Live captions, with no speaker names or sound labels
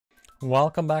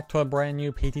Welcome back to a brand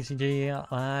new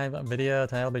PTCG live video.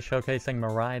 Today I'll be showcasing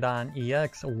Miraidon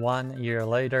EX 1 year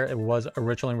later. It was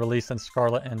originally released in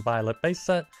Scarlet and Violet base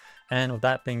set. And with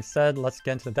that being said, let's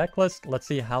get into the deck list. Let's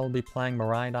see how we'll be playing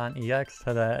Miraidon EX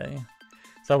today.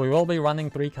 So we will be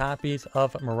running 3 copies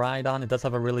of Miraidon. It does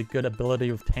have a really good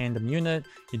ability with Tandem Unit.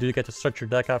 You do get to search your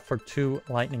deck out for 2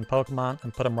 lightning Pokemon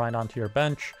and put them right onto your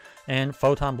bench. And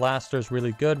Photon Blaster is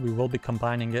really good. We will be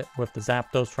combining it with the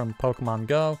Zapdos from Pokemon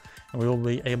Go. And we will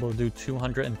be able to do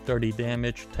 230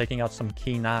 damage, taking out some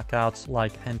key knockouts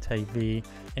like Entei V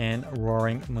and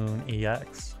Roaring Moon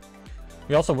EX.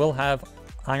 We also will have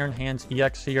Iron Hands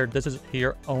EX here. This is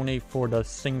here only for the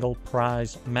single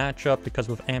prize matchup because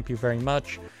with Ampu very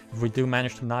much, if we do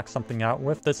manage to knock something out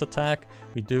with this attack,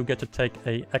 we do get to take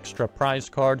a extra prize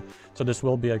card. So this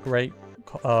will be a great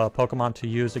Pokemon to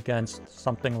use against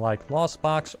something like Lost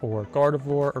Box or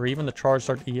Gardevoir or even the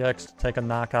Charizard EX to take a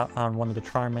knockout on one of the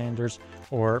Charmanders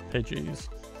or Pidgeys.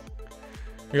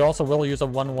 We also will use a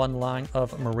 1-1 line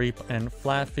of Mareep and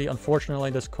Flaaffy.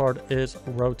 Unfortunately, this card is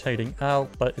rotating out,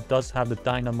 but it does have the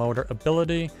Dynamotor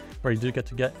ability, where you do get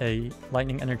to get a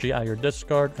Lightning Energy out of your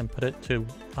discard and put it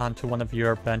onto one of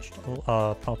your benched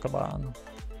Pokemon.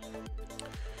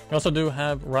 We also do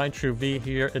have Raichu V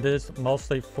here. It is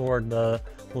mostly for the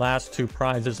last 2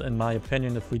 prizes, in my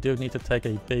opinion. If we do need to take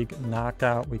a big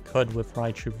knockout, we could with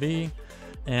Raichu V.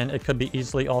 And it could be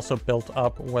easily also built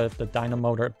up with the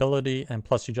Dynamotor ability, and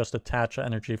plus you just attach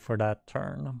energy for that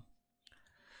turn.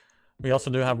 We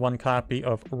also do have 1 copy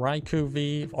of Raikou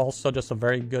V, also just a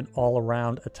very good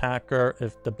all-around attacker.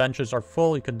 If the benches are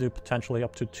full, you can do potentially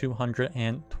up to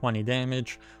 220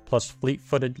 damage, plus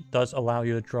Fleet-Footed does allow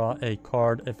you to draw a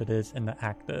card if it is in the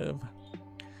active.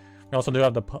 We also do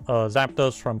have the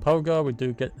Zapdos from Pogo. We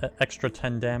do get an extra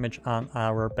 10 damage on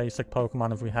our basic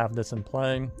Pokemon if we have this in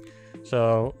play.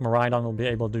 So Miraidon will be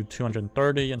able to do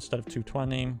 230 instead of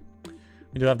 220.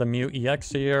 We do have the Mew EX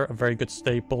here, a very good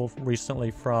staple recently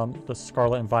from the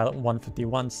Scarlet and Violet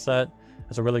 151 set.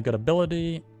 Has a really good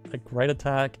ability, a great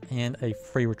attack, and a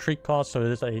free retreat cost. So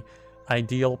it is a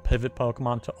ideal pivot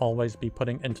Pokemon to always be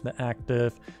putting into the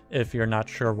active if you're not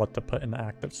sure what to put in the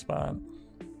active spot.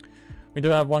 We do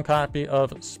have 1 copy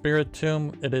of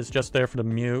Spiritomb. It is just there for the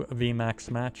Mew VMAX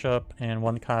matchup, and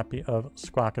 1 copy of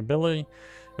Squawkabilly.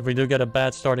 If we do get a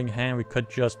bad starting hand, we could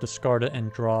just discard it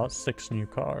and draw 6 new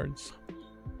cards.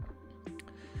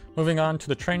 Moving on to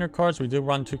the trainer cards, we do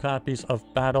run 2 copies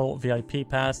of Battle VIP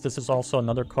Pass. This is also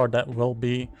another card that will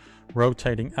be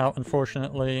rotating out,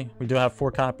 unfortunately. We do have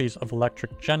 4 copies of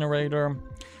Electric Generator.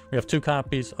 We have 2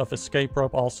 copies of Escape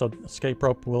Rope. Also, Escape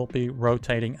Rope will be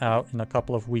rotating out in a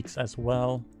couple of weeks as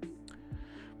well.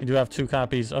 We do have 2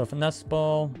 copies of Nest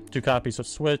Ball, 2 copies of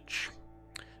Switch,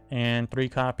 and 3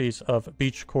 copies of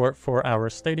Beach Court for our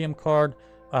Stadium card.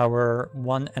 Our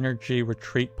 1 energy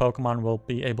retreat Pokemon will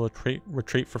be able to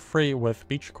retreat for free with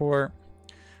Beach Court.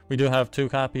 We do have 2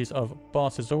 copies of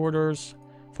Boss's Orders,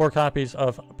 4 copies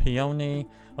of Peony.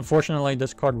 Unfortunately,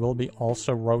 this card will be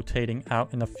also rotating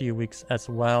out in a few weeks as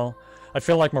well. I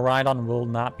feel like Miraidon will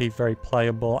not be very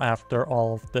playable after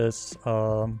all of this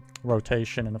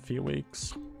rotation in a few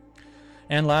weeks.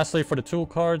 And lastly, for the tool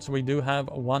cards, we do have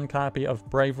 1 copy of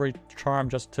Bravery Charm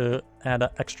just to add an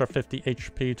extra 50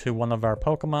 HP to one of our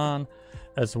Pokemon,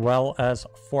 as well as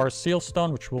 4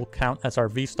 Sealstone, which will count as our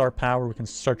V-Star power. We can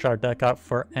search our deck out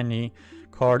for any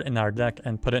card in our deck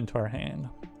and put it into our hand.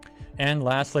 And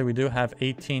lastly, we do have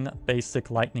 18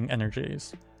 basic lightning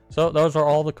energies. So those are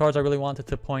all the cards I really wanted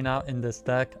to point out in this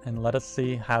deck, and let us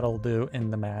see how it'll do in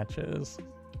the matches.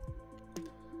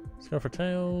 Let's go for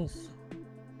Tails.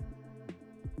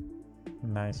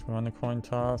 Nice, we won the coin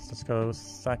toss. Let's go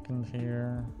second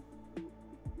here.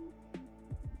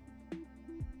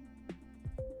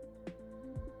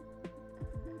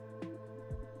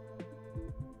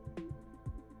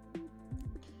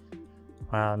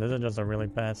 Wow, this is just a really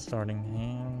bad starting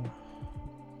hand.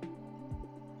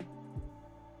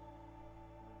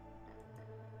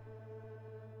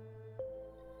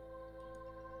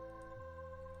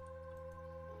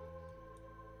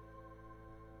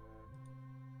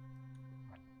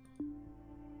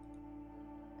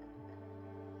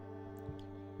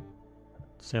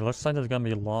 So it looks like there's gonna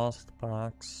be Lost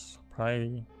Box,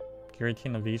 probably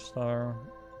Giratina V-Star,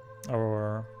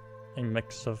 or a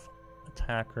mix of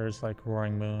attackers like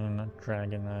Roaring Moon,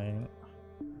 Dragonite.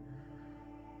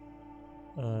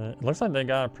 It looks like they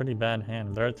got a pretty bad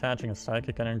hand. They're attaching a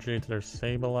Psychic Energy to their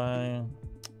Sableye.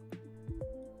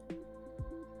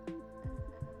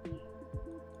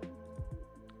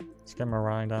 Let's get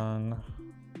Miraidon.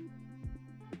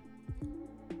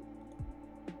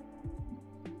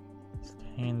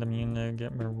 Tandem unit,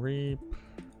 get Mareep.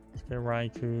 Let's get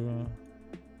Raikou.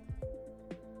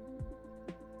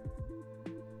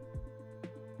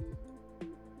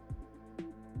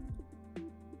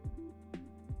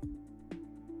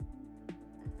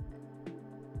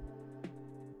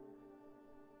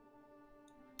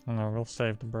 Oh no, we'll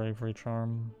save the Bravery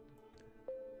Charm.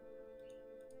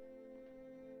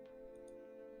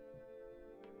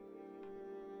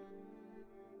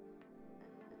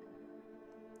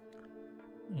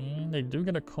 And they do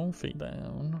get a Comfy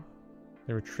down.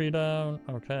 They retreat out.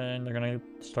 Okay, and they're gonna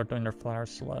start doing their flower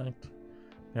select.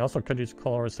 They also could use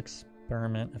Colorless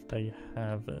Experiment if they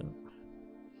have it.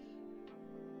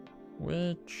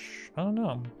 Which, I don't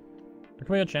know. There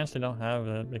could be a chance they don't have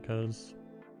it because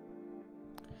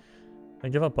they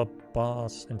give up a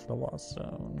boss into the Lost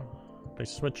Zone. They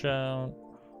switch out.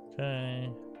 Okay.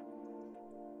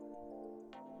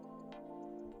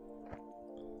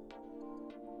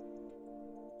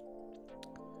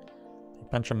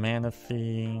 Bunch of mana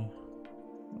fee.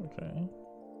 Okay.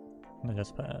 And they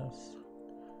just pass.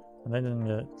 And they didn't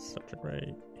get such a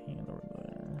great hand over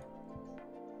there.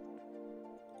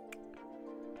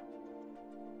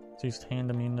 Let's use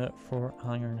Tandem unit for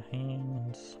Iron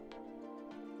Hands.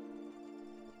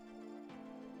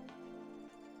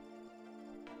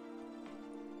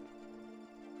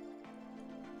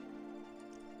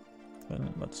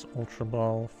 Then let's Ultra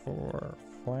Ball for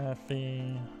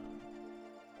Flaaffy.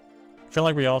 I feel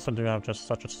like we also do have just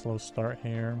such a slow start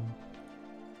here.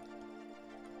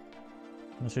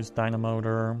 Let's use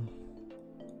Dynamotor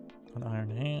on Iron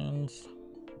Hands.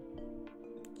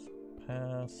 Let's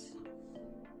pass.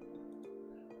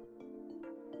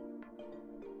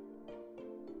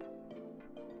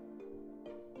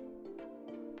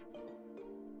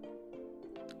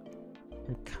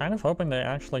 I'm kind of hoping they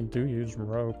actually do use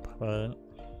Rope, but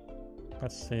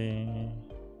let's see.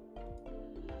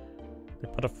 They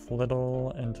put a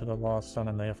Flittle into the Lost Zone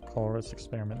and they have Colorless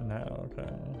Experiment now,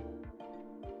 okay.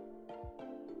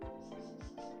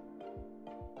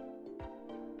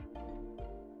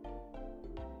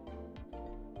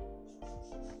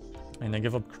 And they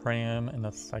give up Cram and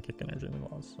the Psychic Energy in the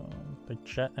Lost Zone. They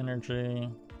Jet Energy.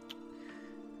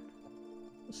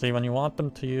 See, when you want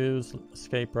them to use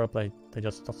Escape Rope, they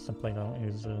just simply don't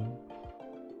use it.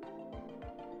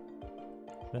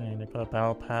 They put a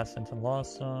Battle Pass into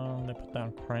Lost Zone, they put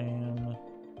down Cram.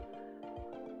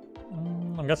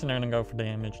 I'm guessing they're gonna go for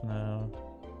damage now.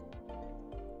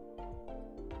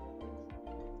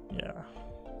 Yeah.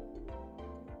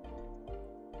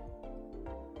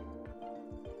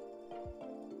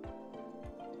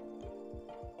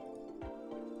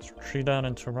 Let's retreat out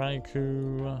into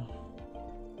Raikou.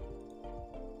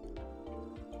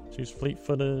 Let's use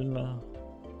Fleet-Footed.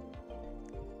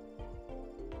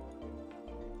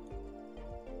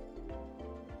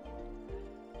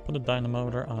 Put a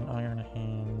Dynamotor on Iron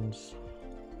Hands.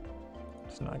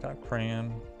 So now I got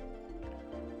Cram.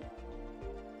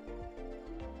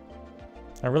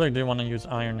 I really do want to use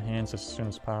Iron Hands as soon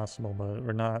as possible, but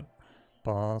we're not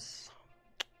boss.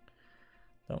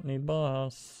 Don't need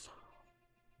boss.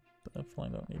 Definitely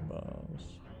don't need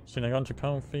boss. So they go into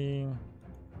Comfy.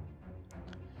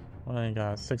 Well, they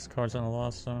got 6 cards in the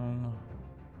Lost Zone.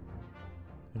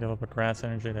 They give up a Grass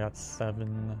Energy, they got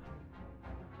 7.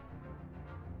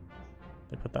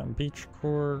 They put that in Beach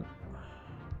Court.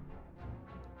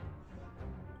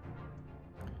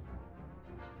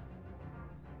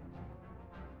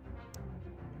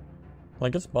 Well, I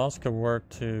guess boss could work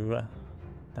to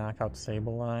knock out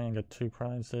Sableye and get 2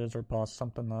 prizes or boss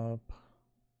something up.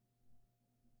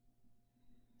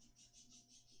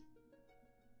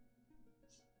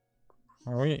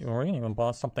 Or we can even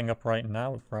boss something up right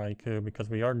now with Raikou because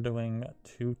we are doing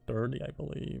 230, I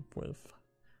believe, with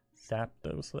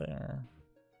Zapdos there.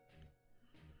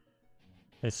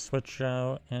 They switch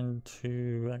out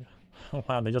into... Oh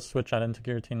wow, they just switch out into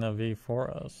Giratina V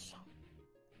for us.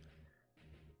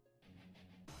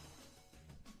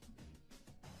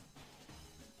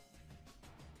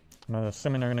 I'm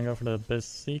assuming they're gonna go for the Abyss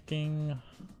Seeking.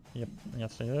 Yep,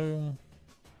 yes they do.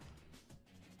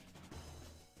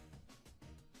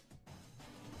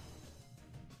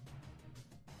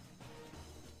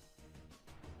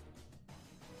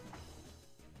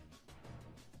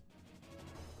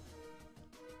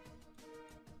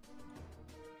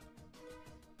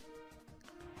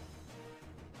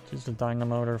 Use the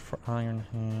Dynamotor for Iron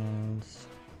Hands.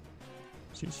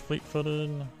 Let's use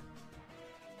Fleet-Footed.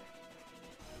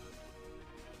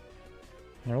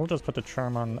 Yeah, we'll just put the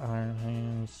Charm on Iron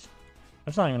Hands.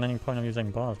 There's not even any point of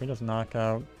using boss. We just knock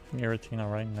out Giratina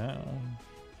right now.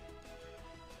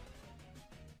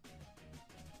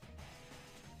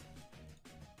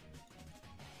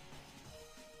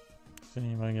 See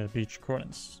if I can get a Beach Court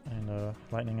and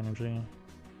Lightning Energy.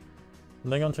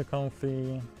 Leg onto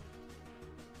Comfy.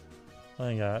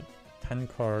 I got 10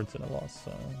 cards in a lost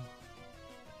zone.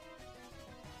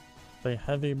 Play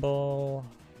Heavy Ball.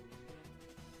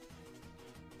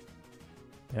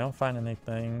 They don't find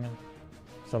anything.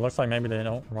 So it looks like maybe they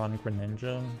don't run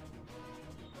Greninja.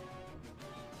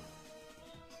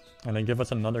 And they give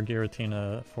us another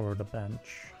Giratina for the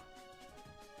bench.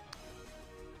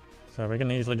 So we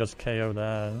can easily just KO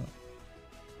that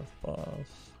with boss.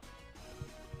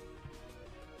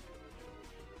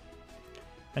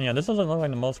 And yeah, this doesn't look like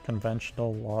the most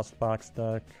conventional Lost Box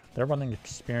deck. They're running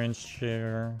Experience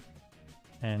Share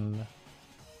and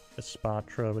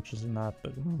Espatra, which is not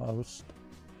the most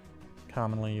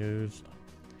commonly used.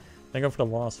 They go for the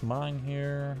Lost Mine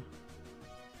here.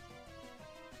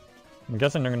 I'm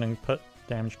guessing they're going to put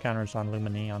damage counters on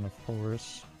Lumineon, of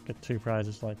course. Get 2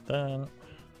 prizes like that.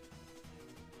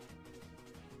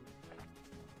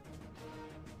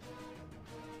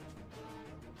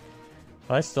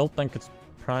 But I still think it's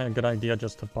probably a good idea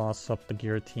just to boss up the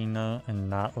Giratina and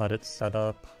not let it set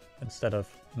up instead of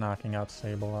knocking out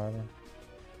Sableye.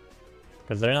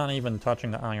 Because they're not even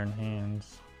touching the Iron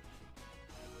Hands.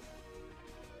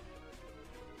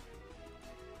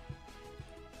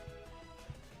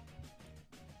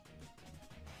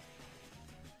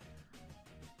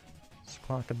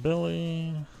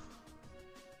 Squawkabilly.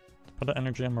 Put an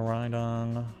energy on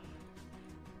Miraidon.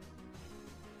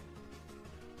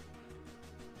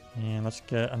 And let's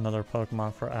get another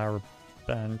Pokemon for our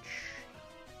bench.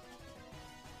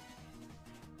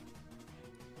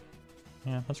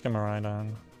 Yeah, let's get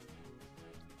Miraidon.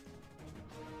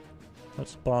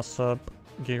 Let's boss up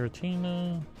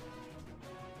Giratina.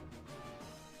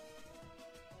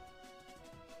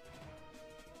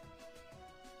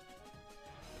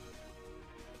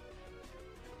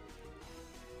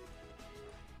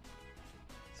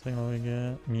 See what we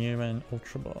get. Mew and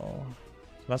Ultra Ball.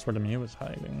 So that's where the Mew is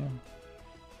hiding.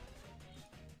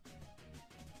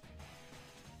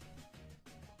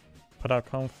 Put out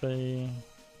Comfy.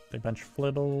 They bench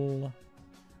Flittle.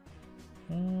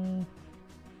 I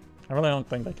really don't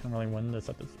think they can really win this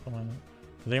at this point.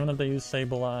 Because even if they use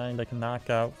Sableye, they can knock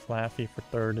out Flaaffy for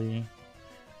 30.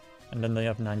 And then they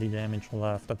have 90 damage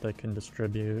left that they can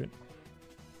distribute.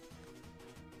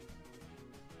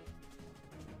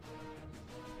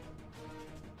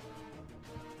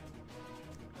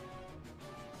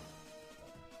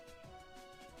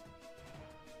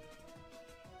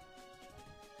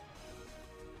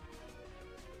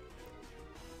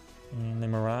 And the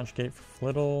Mirage Gate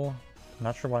for Flittle.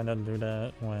 Not sure why they'd do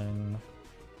that when...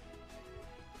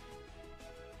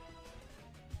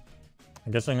 I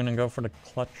guess I'm gonna go for the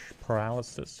Clutch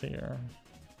Paralysis here.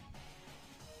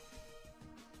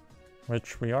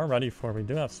 Which we are ready for. We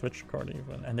do have Switch Card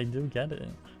even, and they do get it.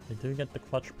 They do get the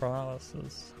Clutch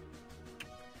Paralysis.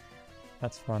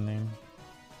 That's funny.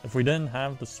 If we didn't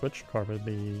have the Switch Card, it'd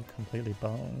be completely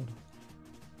boned.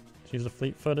 Let's use a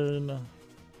Fleet-Footed.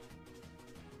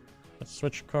 Let's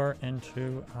Switch Cart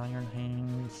into Iron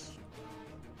Hands.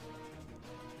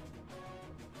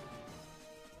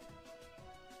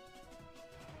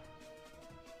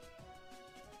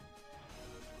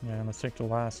 Yeah, let's take the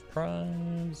last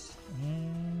prize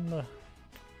and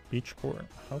Beach Court.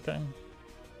 Okay.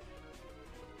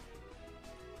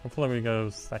 Hopefully we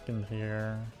go second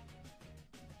here.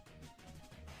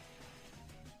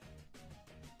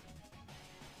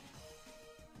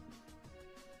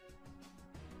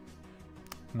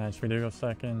 Nice, we do go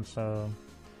second, so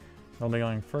they'll be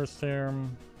going first here.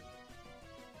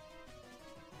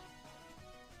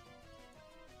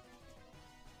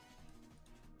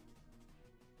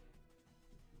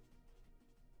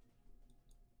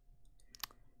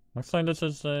 Looks like this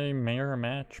is a mirror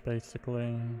match,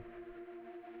 basically.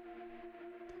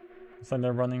 Looks like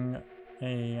they're running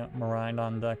a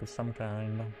Miraidon deck of some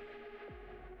kind.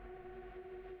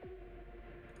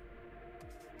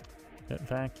 Get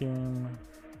Vacuum.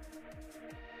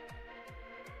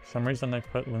 For some reason they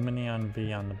put Lumineon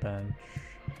V on the bench.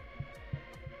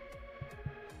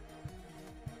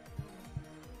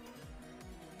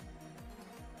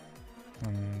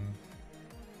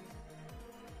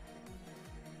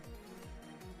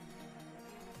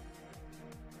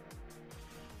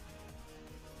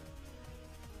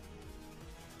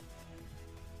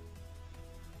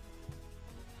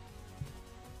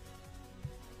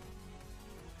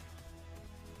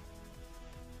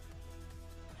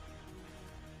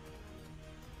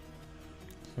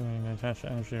 So they attach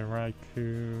energy to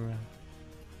Raikou.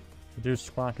 Reduce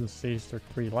Squawk and Seize their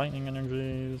 3 lightning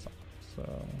energies.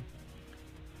 So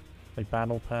they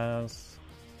Battle Pass.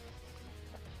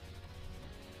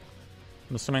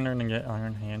 I'm assuming they're gonna get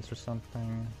Iron Hands or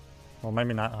something. Well,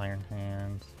 maybe not Iron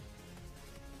Hands.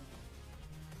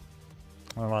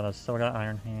 Oh wow, they still got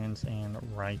Iron Hands and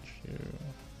Raichu.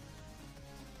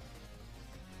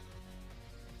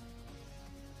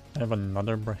 I have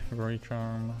another Bravery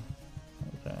Charm.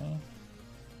 Okay.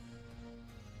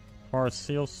 Or a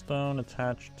Seal Stone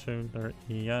attached to their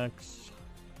EX.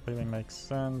 Completely makes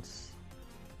sense.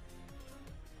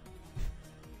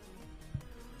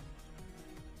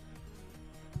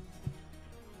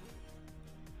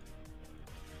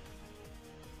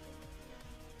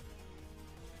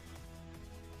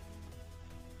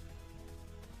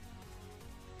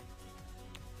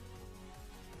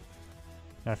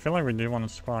 Yeah, I feel like we do want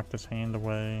to squawk this hand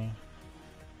away.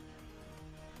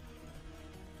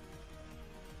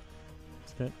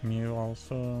 Let's get Mew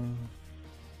also.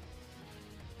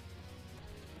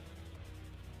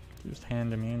 Just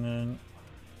hand immune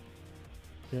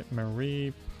it. Get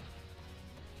Mareep.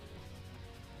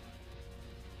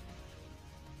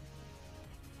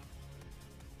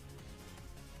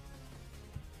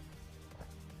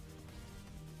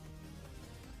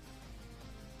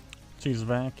 Let's use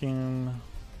Vacuum.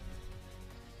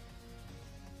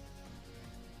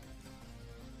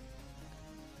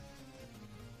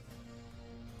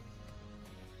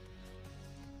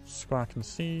 Squawk and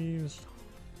Seize.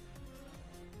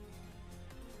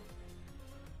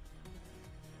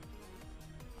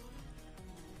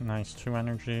 Nice, 2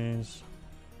 energies.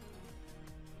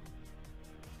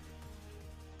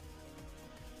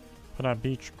 Put out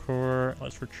Beach Court.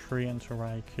 Let's retreat into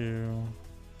Raikou.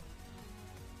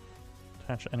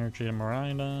 Attach energy to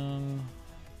Miraidon.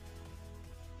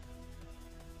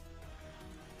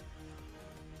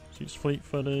 Let's use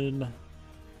Fleet-Footed.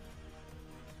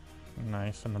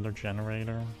 Nice, another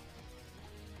generator.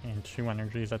 And 2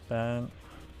 energies at that.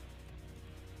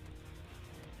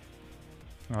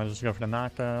 I'll just go for the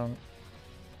knockout.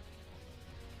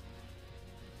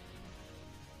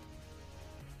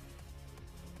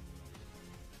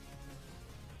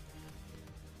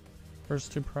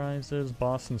 First 2 prizes,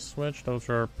 Boss and Switch. Those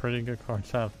are pretty good cards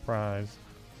to have prize.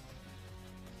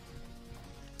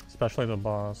 Especially the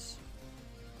Boss.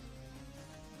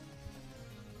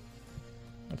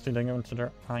 Let's see, they go into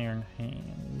their Iron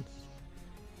Hands.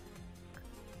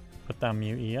 Put down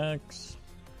Mew EX.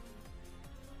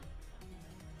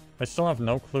 I still have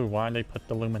no clue why they put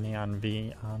the Lumineon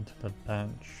V onto the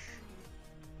bench.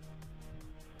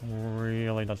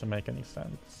 Really doesn't make any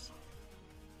sense.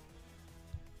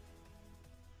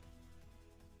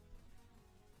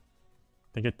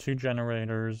 They get 2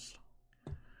 generators.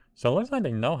 So it looks like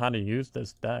they know how to use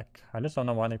this deck. I just don't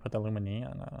know why they put the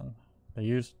Lumineon on. They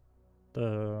used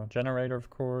the generator, of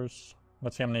course.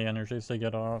 Let's see how many energies they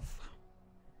get off.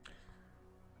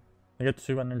 They get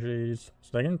 2 energies,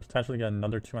 so they can potentially get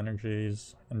another 2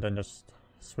 energies and then just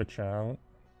switch out.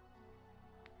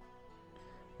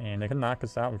 And they can knock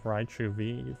us out with Raichu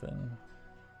V even.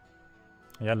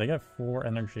 Yeah, they get 4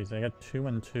 energies. They get 2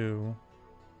 and 2.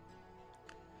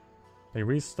 They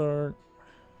restart.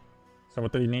 So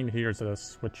what they need here is a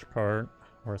Switch Cart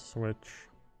or a Switch.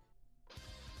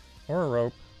 Or a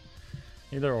Rope.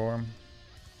 Either or.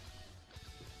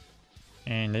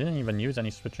 And they didn't even use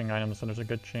any switching items, so there's a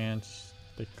good chance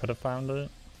they could have found it.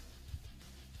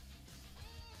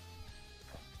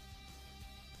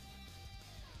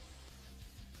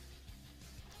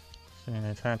 See, they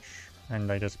attach and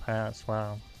they just pass.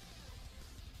 Wow.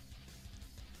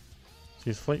 So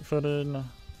he's fleet-footed.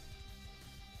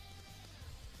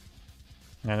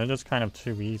 Yeah, they're just kind of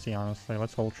too easy, honestly.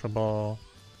 Let's Ultra Ball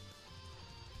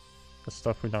the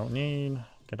stuff we don't need.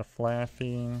 Get a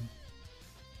Flaaffy.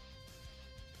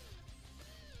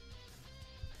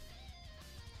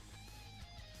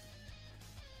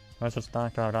 Let's just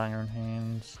knock out Iron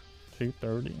Hands.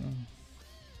 230.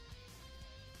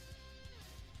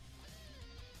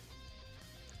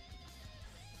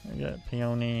 We get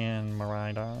Peony and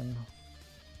Miraidon.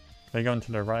 They go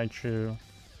into the Raichu.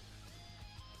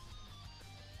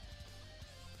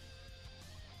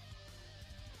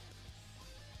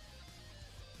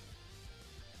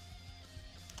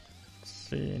 Let's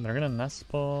see, they're gonna Nest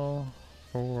Ball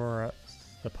for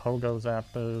the Pogo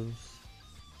Zapdos.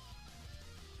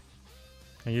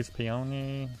 They use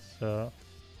Peony, so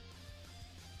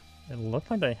it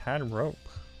looked like they had Rope.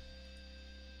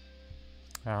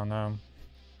 I don't know.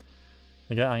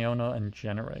 They get Iona and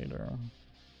Generator.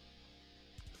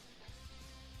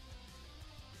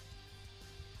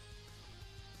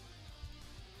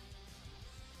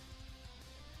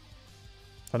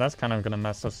 So that's kind of gonna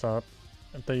mess us up.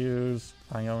 If they use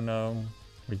Iona,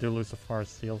 we do lose the Far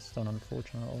Seal Stone,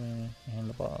 unfortunately, and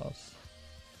the boss.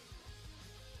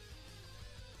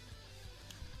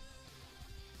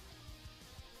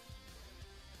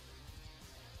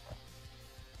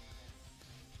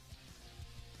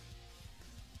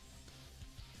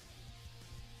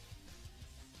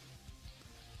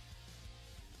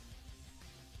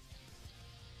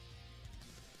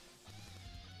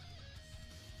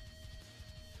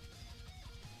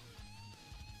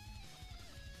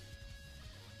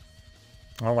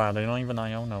 Oh wow, they don't even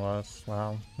Iona us.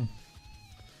 Wow.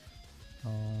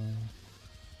 No,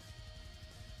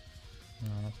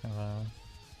 that's kind of bad.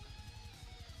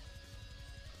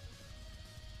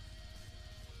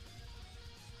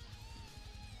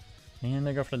 And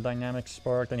they go for the Dynamic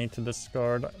Spark. They need to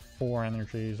discard 4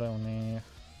 energies only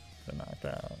to knock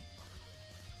out.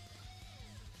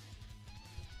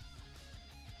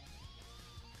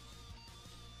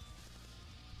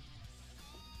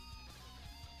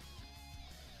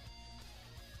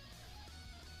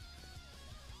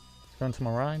 Going to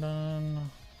Miraidon.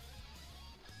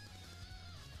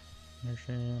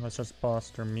 Let's just boss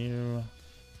their Mew.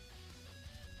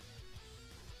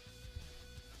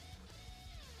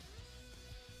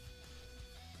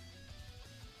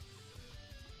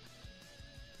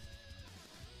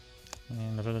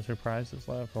 And those are the 2 prizes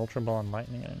left, Ultra Ball and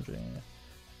Lightning Energy.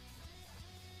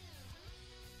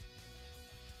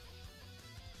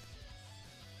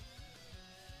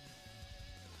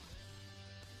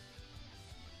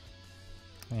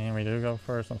 And we do go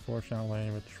first, unfortunately,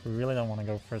 which we really don't want to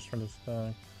go first for this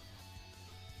deck.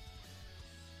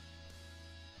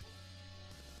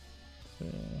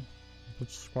 Let's see. Put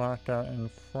Squawk out in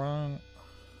front.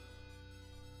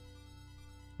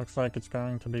 Looks like it's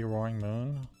going to be Roaring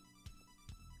Moon.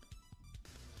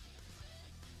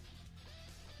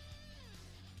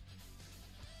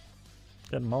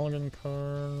 Get Mulligan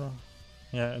card.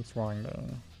 Yeah, it's Roaring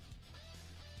Moon.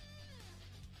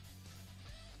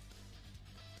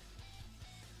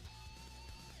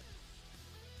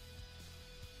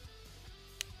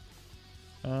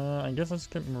 I guess let's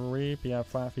get Mareep. Yeah,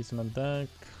 Flaaffy's in the deck.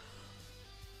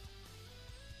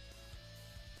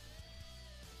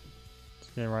 Let's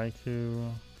get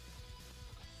Raikou.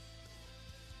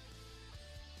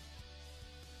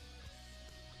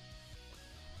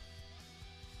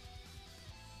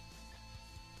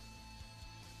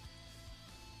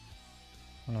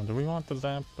 I don't know, do we want the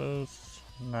Zapdos?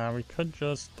 Nah, we could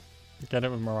just get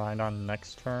it with Miraidon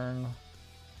next turn.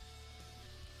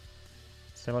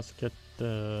 So let's get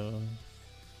the...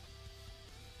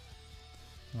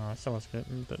 No, so let's get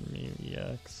the Mew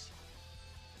EX.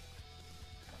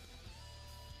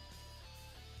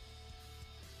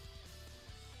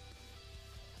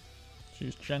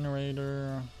 Choose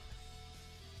Generator.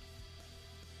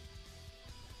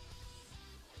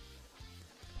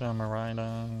 Put on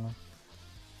Miraidon.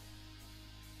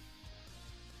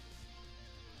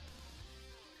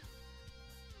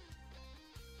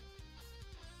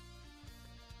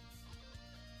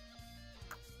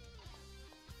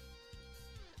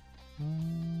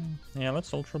 Yeah,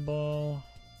 let's Ultra Ball.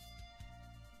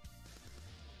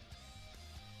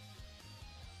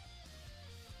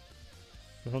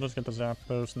 We'll just get the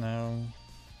Zapdos now.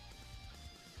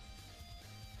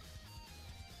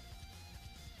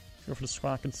 Go for the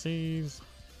Squawkabilly.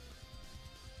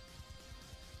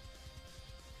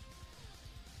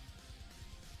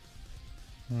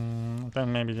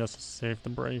 Then maybe just save the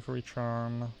Bravery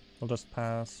Charm. We'll just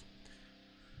pass.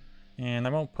 And I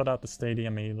won't put out the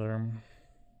Stadium either.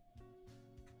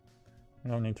 We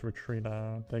don't need to retreat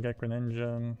out. They get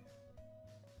Greninja.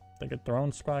 They get their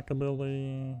own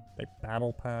Squawkabilly. They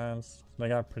Battle Pass. So they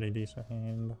got a pretty decent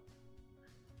hand.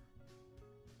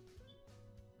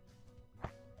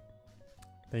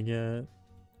 They get a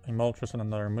Moltres and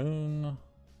another Moon.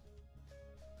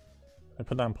 They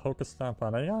put down Pokestop,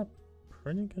 but they got a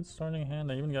pretty good starting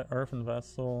hand. They even get Earthen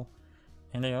Vessel.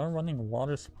 And they are running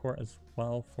water support as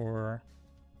well for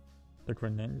the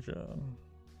Greninja.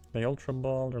 They Ultra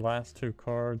Ball their last 2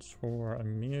 cards for a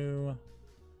Mew.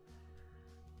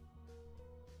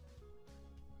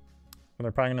 But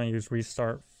they're probably going to use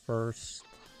Restart first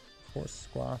before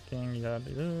squawking. You gotta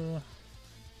do.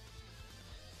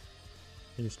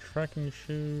 Use Trekking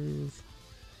Shoes.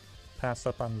 Pass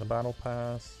up on the Battle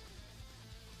Pass.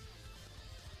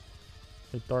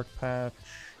 The Dark Patch.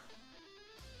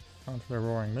 Onto the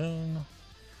Roaring Moon.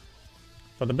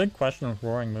 But the big question with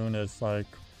Roaring Moon is like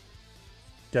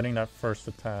getting that first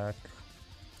attack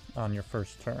on your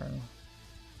first turn.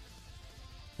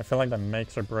 I feel like that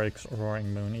makes or breaks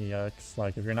Roaring Moon EX.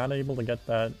 Like if you're not able to get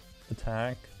that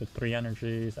attack, the 3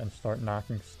 energies, and start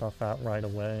knocking stuff out right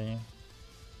away,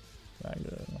 not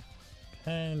good.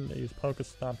 Okay, they use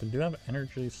Pokestop. They do have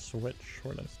energy switch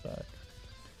for this deck.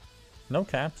 No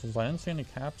capsules. I didn't see any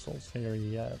capsules here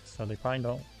yet, so they probably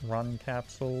don't run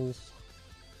capsules.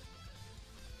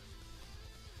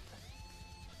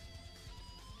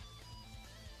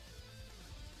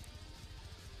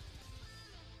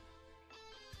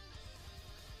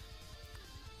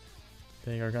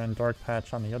 They are going Dark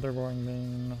Patch on the other Roaring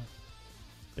Moon.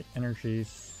 The energy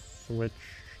switch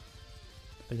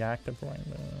the active roaring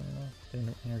moon.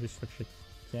 The energy switch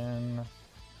again.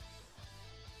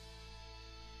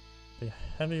 The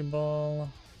heavy ball.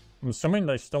 I'm assuming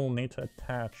they still need to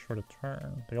attach for the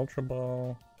turn. The Ultra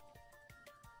Ball.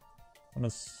 I'm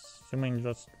assuming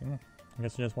just... I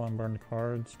guess you just want to burn the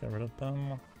cards, get rid of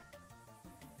them.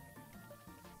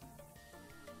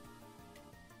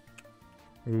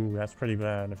 Ooh, that's pretty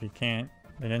bad. If you can't...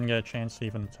 They didn't get a chance to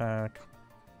even attack.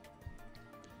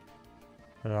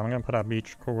 I'm gonna put out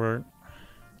Beach Court.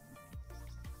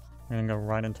 I'm gonna go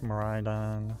right into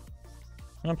Miraidon. I'm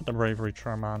gonna put the Bravery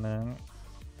Charm on it.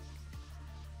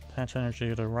 Attach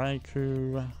energy to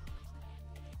Raikou.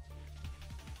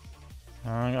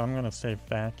 I'm gonna save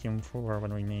Vacuum for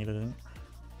when we need it.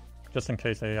 Just in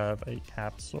case they have a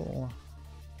capsule.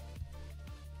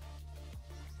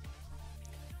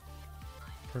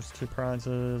 First two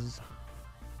prizes.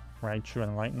 Raichu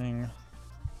and Lightning.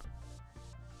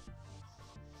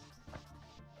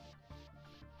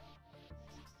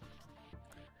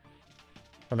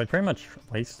 But they pretty much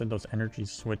wasted those energy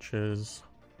switches.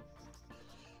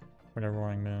 For their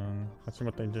Roaring Moon. Let's see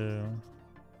what they do.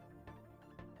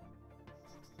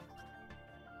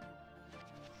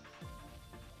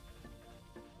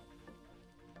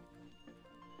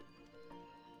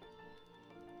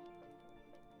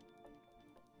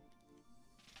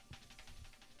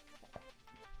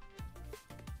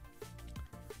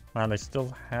 Wow, they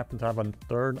still happen to have a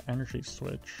third energy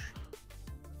switch.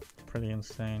 Pretty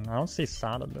insane. I don't see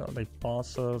Sada though. They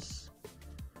boss us.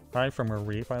 Probably from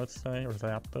Mareep, I would say, or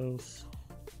Zapdos.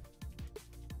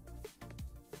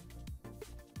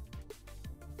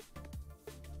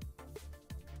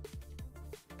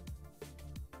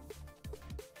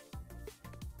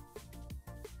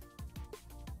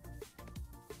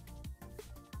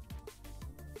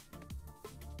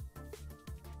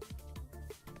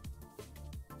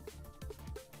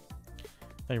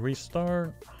 They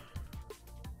restart.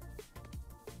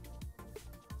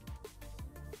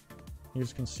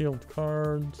 Use concealed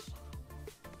cards.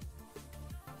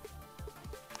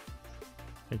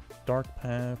 A dark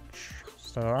patch.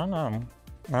 So I don't know.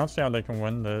 I don't see how they can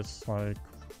win this. Like,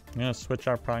 I'm gonna switch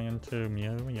out probably into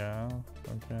Mew. Yeah.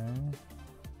 Okay.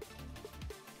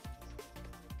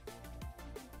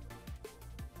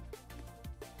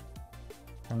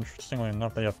 Interestingly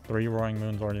enough, they have 3 Roaring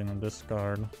Moons already in the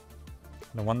discard.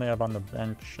 The one they have on the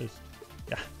bench is,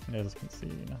 yeah, it is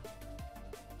conceding.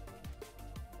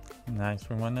 Nice,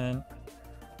 we went in.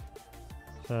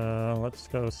 So let's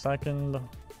go second.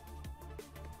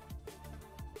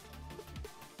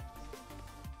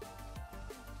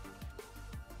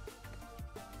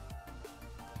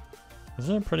 This is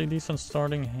a pretty decent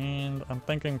starting hand. I'm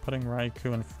thinking putting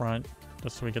Raikou in front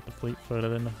just so we get the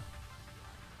fleet-footed.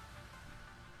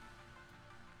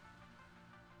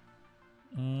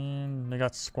 And they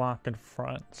got Squawk in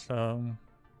front, so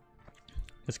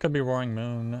this could be Roaring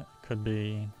Moon, it could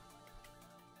be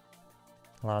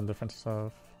a lot of different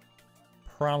stuff.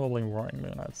 Probably Roaring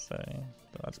Moon, I'd say.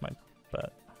 That's my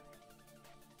bet.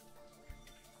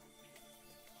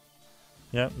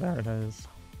 Yep, there it is.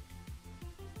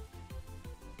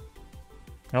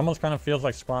 It almost kind of feels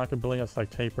like Squawkabilly has like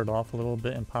tapered off a little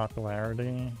bit in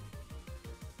popularity.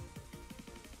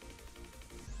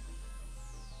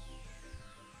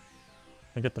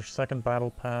 They get their second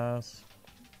battle pass.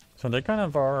 So they kind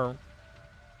of are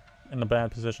in a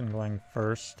bad position going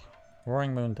first.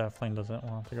 Roaring Moon definitely doesn't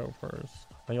want to go first.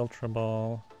 The Ultra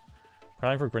Ball.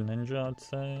 Probably for Greninja, I'd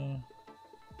say.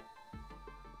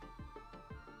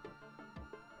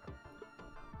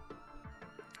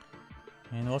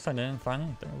 And it looks like I didn't find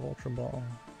anything with Ultra Ball.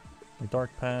 The Dark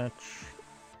Patch.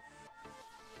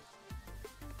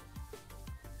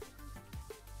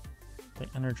 The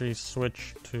energy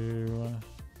switch to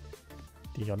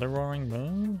the other Roaring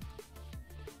Moon?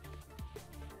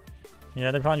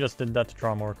 Yeah, they probably just did that to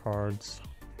draw more cards.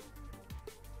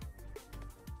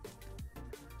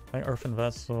 Like Earthen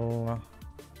Vessel.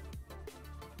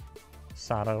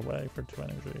 Sada away for 2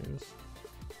 energies.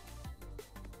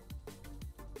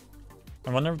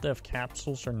 I wonder if they have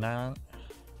capsules or not.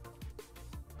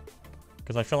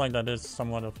 Because I feel like that is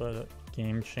somewhat of a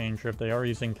game changer. If they are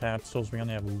using capsules, we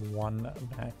only have 1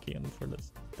 vacuum for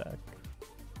this deck.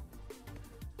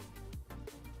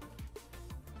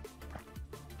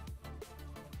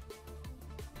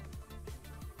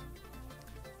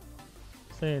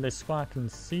 Say they Squawk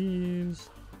and Seize.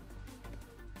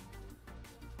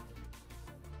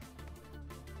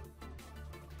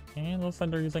 And looks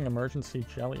like they're using Emergency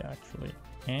Jelly actually.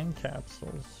 And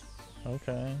capsules.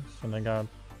 Okay, so they got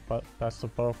best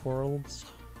of both worlds.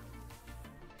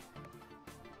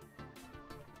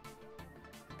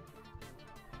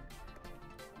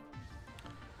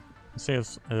 Let's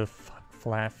see if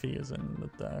Flaaffy is in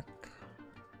the deck.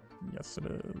 Yes, it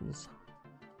is.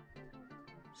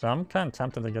 So I'm kind of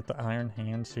tempted to get the Iron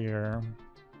Hands here.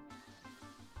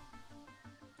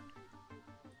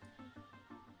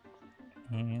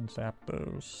 And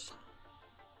Zapdos.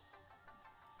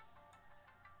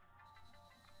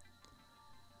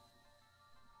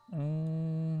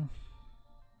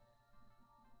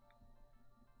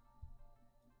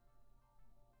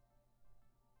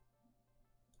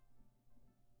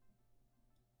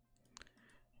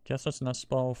 Guess it's Nest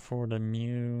Ball for the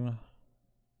Mew.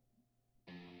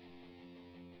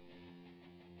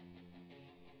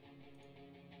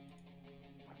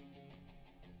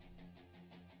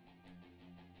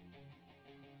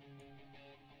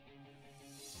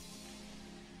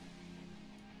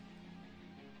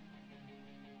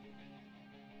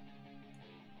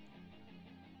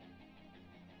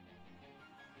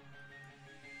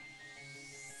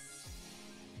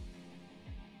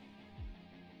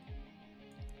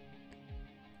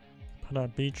 Put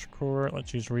out Beach Court.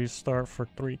 Let's use Restart for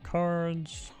 3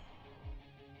 cards.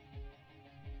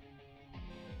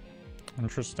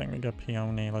 Interesting, we got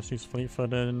Peony. Let's use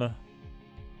Fleet-Footed.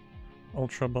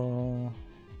 Ultra Ball.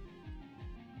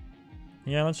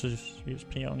 Yeah, let's just use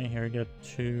Peony here. Get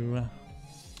two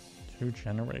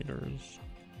generators.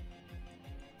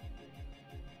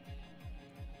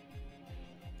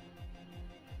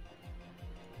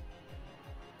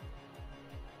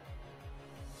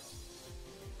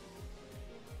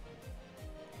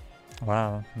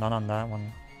 Wow, none on that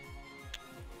one.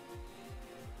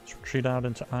 Let's retreat out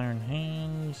into Iron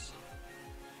Hands.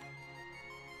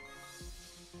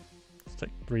 Let's take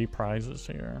 3 prizes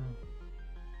here.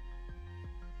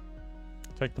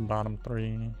 Take the bottom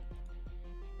 3.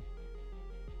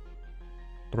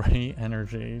 3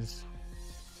 energies.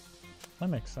 That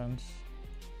makes sense.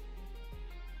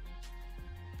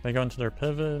 They go into their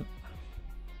pivot.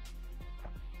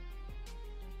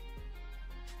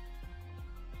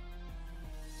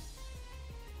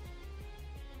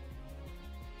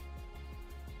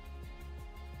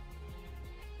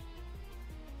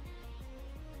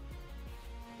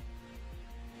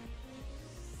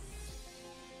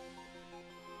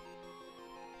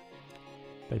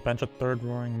 They bench a 3rd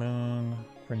Roaring Moon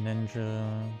for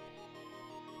Ninja.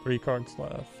 3 cards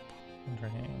left in their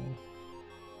hand.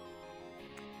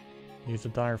 Use a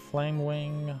Dire Flame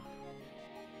Wing.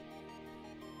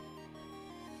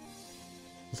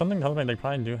 Something tells me they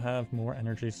probably do have more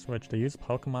energy switch. They use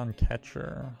Pokemon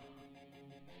Catcher.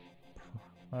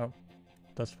 Oh,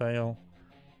 does fail.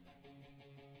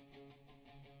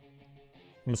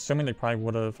 I'm assuming they probably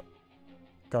would have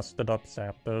gusted up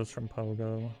Zapdos from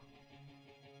Pogo.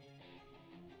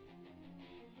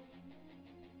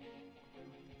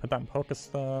 Put that in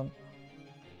Pokestop.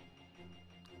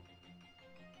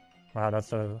 Wow,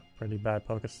 that's a pretty bad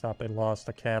Pokestop. They lost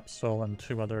a Capsule and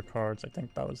 2 other cards. I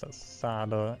think that was a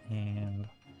Sada and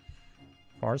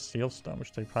Forest Sealstone,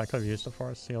 which they probably could have used a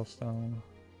Forest Sealstone.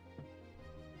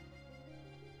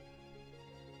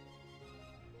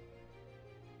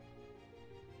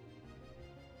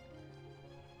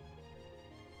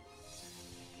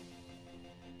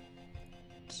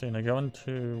 See, they go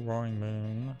into Roaring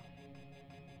Moon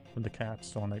with the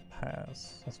Capsule and they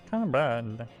pass. That's kind of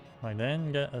bad. I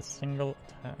didn't get a single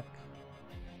attack.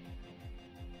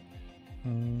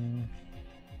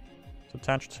 It's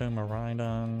attached to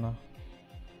Miraidon.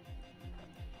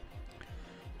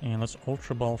 And let's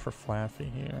Ultra Ball for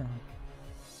Flaaffy here.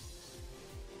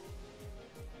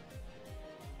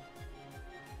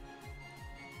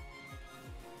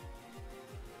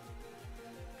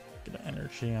 Get an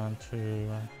energy onto...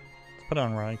 let's put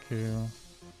on Raikou.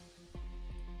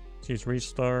 Let's use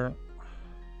Restart.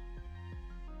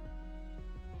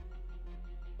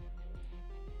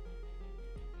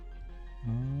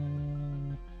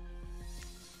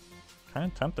 Kind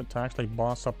of tempted to actually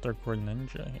boss up their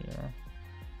Greninja here.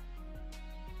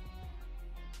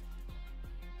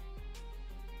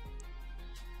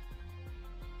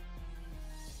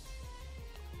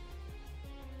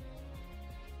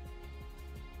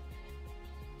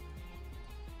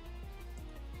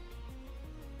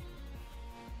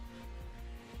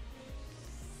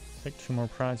 Take 2 more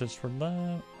prizes for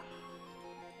that.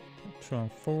 2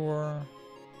 and 4.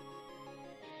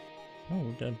 Oh,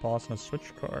 we get boss in a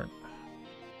Switch Cart.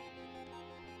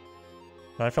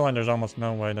 But I feel like there's almost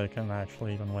no way they can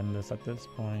actually even win this at this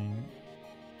point.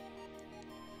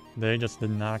 They just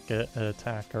did not get an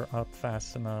attacker up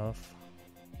fast enough.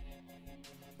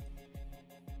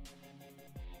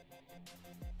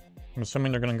 I'm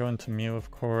assuming they're going to go into Mew, of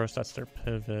course. That's their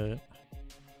pivot.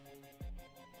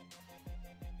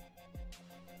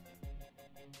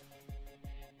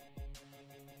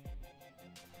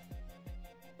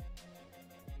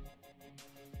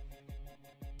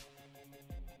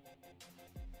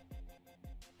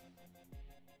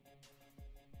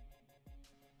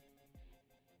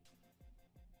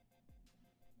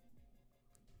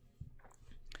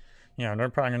 Yeah, they're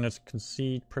probably gonna just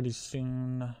concede pretty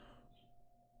soon.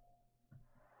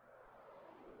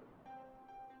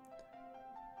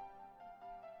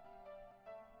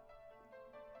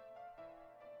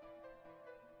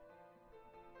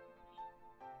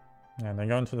 Yeah, they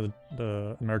go into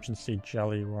the emergency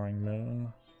jelly roaring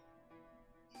moon.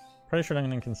 Pretty sure they're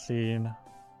gonna concede.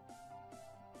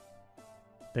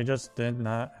 They just did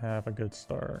not have a good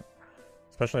start,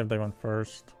 especially if they went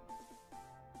first.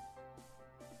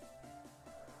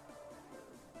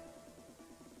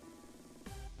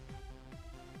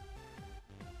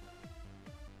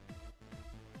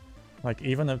 Like,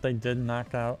 even if they did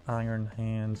knock out Iron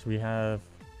Hands, we have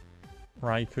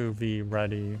Raikou V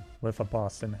ready with a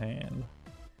boss in hand.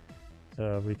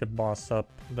 So we could boss up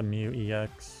the Mew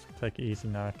EX, take easy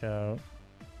knockout.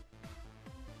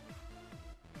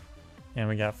 And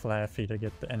we got Flaaffy to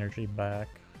get the energy back.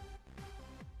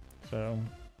 So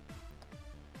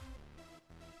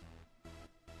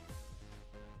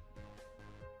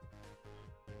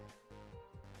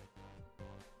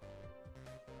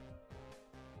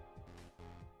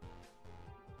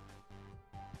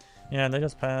yeah, they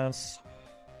just pass.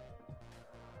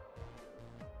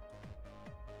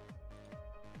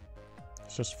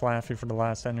 It's just Flaaffy for the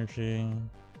last energy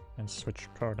and switch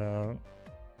card out.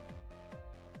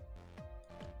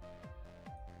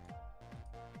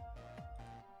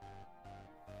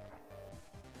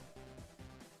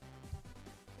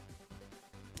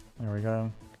 There we go.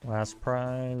 Last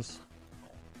prize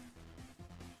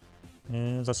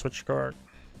is a switch card.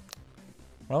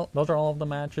 Well, those are all of the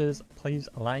matches. Please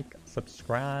like,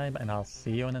 subscribe, and I'll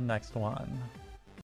see you in the next one.